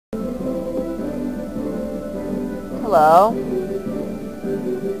Hello.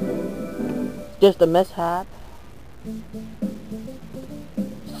 Just a mishap.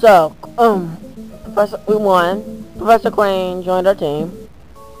 So, we won. Professor Crane joined our team.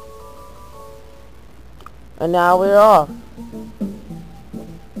 And now we're off.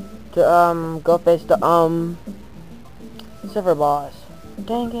 To, go face the, silver boss.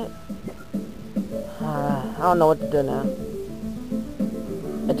 Dang it. I don't know what to do now.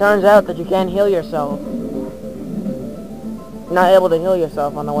 It turns out that you can't heal yourself. You're not able to heal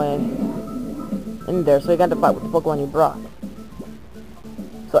yourself on the way in there, so you got to fight with the Pokemon you brought.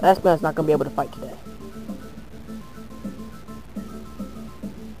 So Espion's not going to be able to fight today.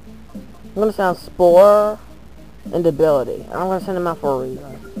 I'm going to sound Spore and Debility. I'm going to send him out for a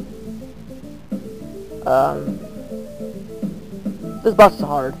reason. This boss is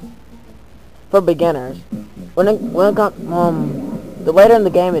hard. For beginners. The later in the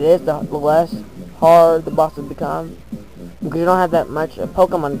game it is, the less hard the bosses become. Because you don't have that much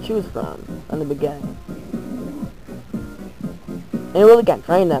Pokemon to choose from in the beginning. And you really can't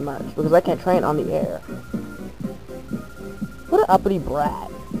train that much, because I can't train on the air. What an uppity brat.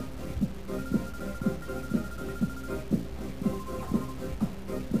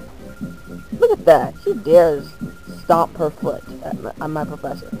 Look at that. She dares stomp her foot at my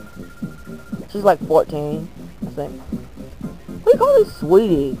professor. She's like 14, I think. What do you call this,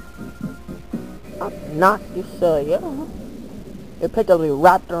 sweetie? Not you silly. Your picture will be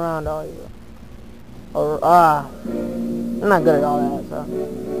wrapped around all you. Or, I'm not good at all that, so.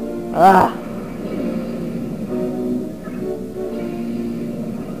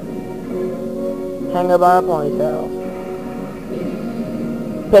 Hang her by her ponytails.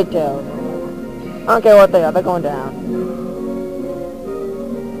 Pigtails. I don't care what they are, they're going down.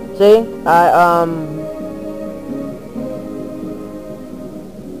 See? I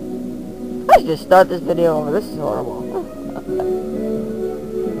should just start this video over. This is horrible.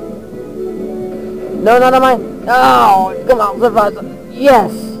 No, not on mine. Oh, come on, surprise.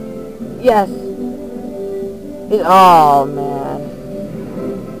 Yes. Yes. Oh, man.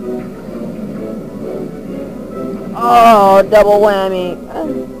 Oh, double whammy.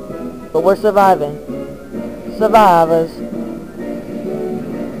 But we're surviving. Survivors.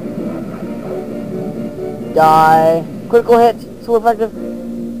 Die. Critical hits. So effective.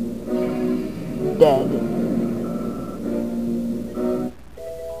 Dead.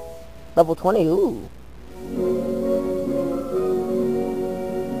 Level 20. Ooh.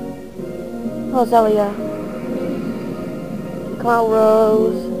 Oh, Zelia. Come on,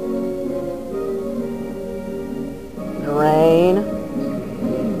 Rose. Drain.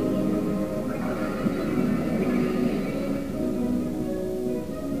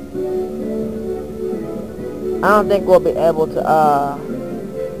 I don't think we'll be able to,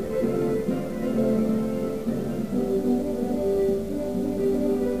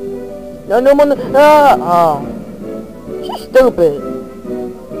 No, oh. She's stupid.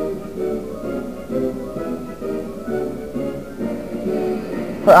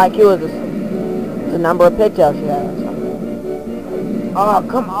 Her IQ is the number of pigtails she has. Oh,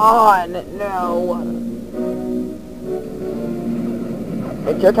 come on. No.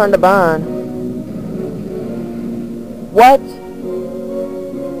 It's your turn to burn. What?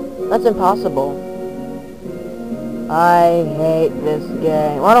 That's impossible. I hate this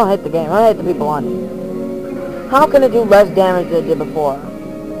game. Well, I don't hate the game. I hate the people on it. How can it do less damage than it did before?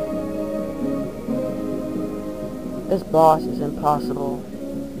 This boss is impossible.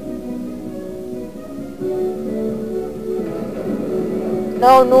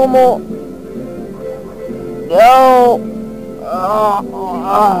 No, normal. No.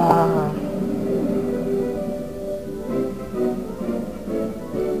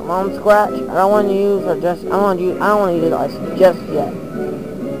 Come on, Scratch. I don't want to use her just. I don't want to use ice just yet.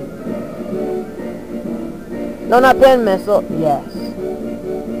 No, not pin missile. Yes.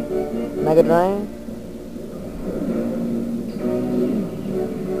 Mega Drain.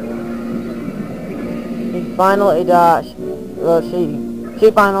 He finally dies. Well, she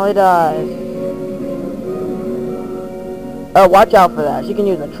finally dies. Oh, watch out for that. She can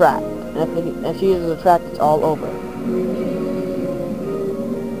use a track. And if she uses a track, it's all over.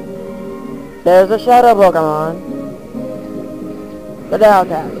 There's a shadow Pokemon. The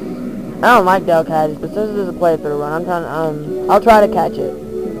Delcat. I don't like Delcats, but since this is a playthrough run, I'll try to catch it.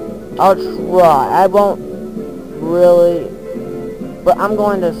 I'll try. I won't really, but I'm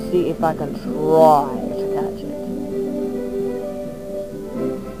going to see if I can try to catch it.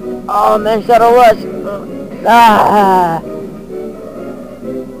 Oh man, Shadow Rush! Ah!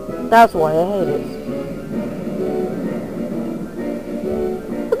 That's why I hate it.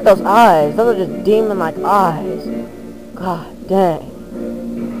 Look at those eyes. Those are just demon-like eyes. God dang.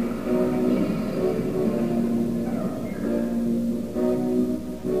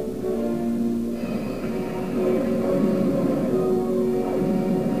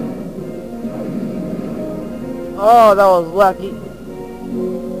 Oh, that was lucky.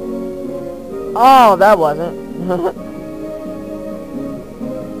 Oh, that wasn't.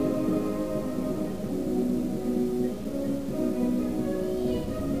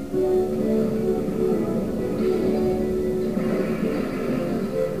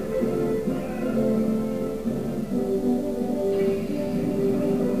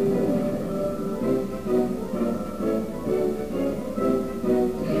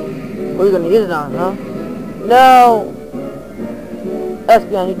 What are you gonna use it on, huh? No!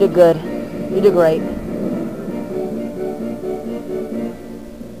 Espion, you did good. You did great.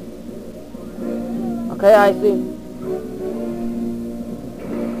 Okay, I see.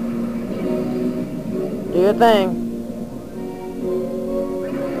 Do your thing.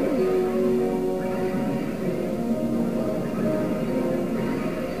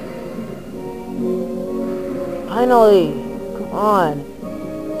 Finally! Come on.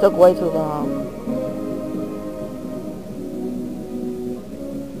 Took way too long.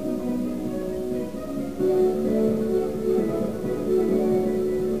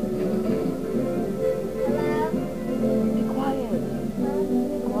 Be quiet.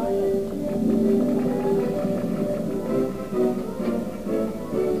 Be quiet.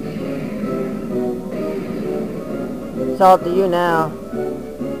 It's all up to you now.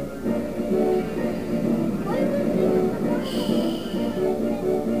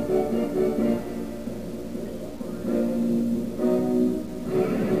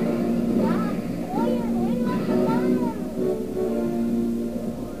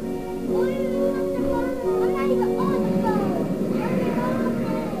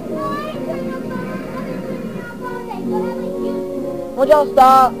 Would y'all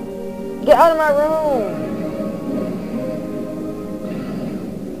stop? Get out of my room!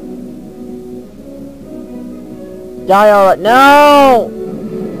 Die alright. No!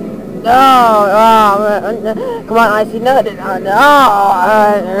 No! Oh, come on, Icy. No! No!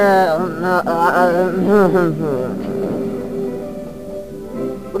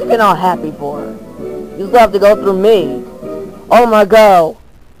 What are you getting all happy for? You still have to go through me. Oh my god!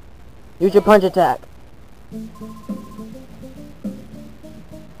 Use your punch attack.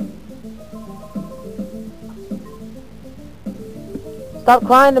 Stop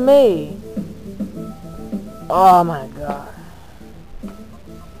crying to me. Oh my god.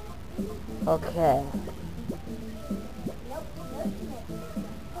 Okay.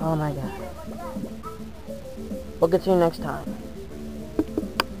 Oh my god. We'll get to you next time.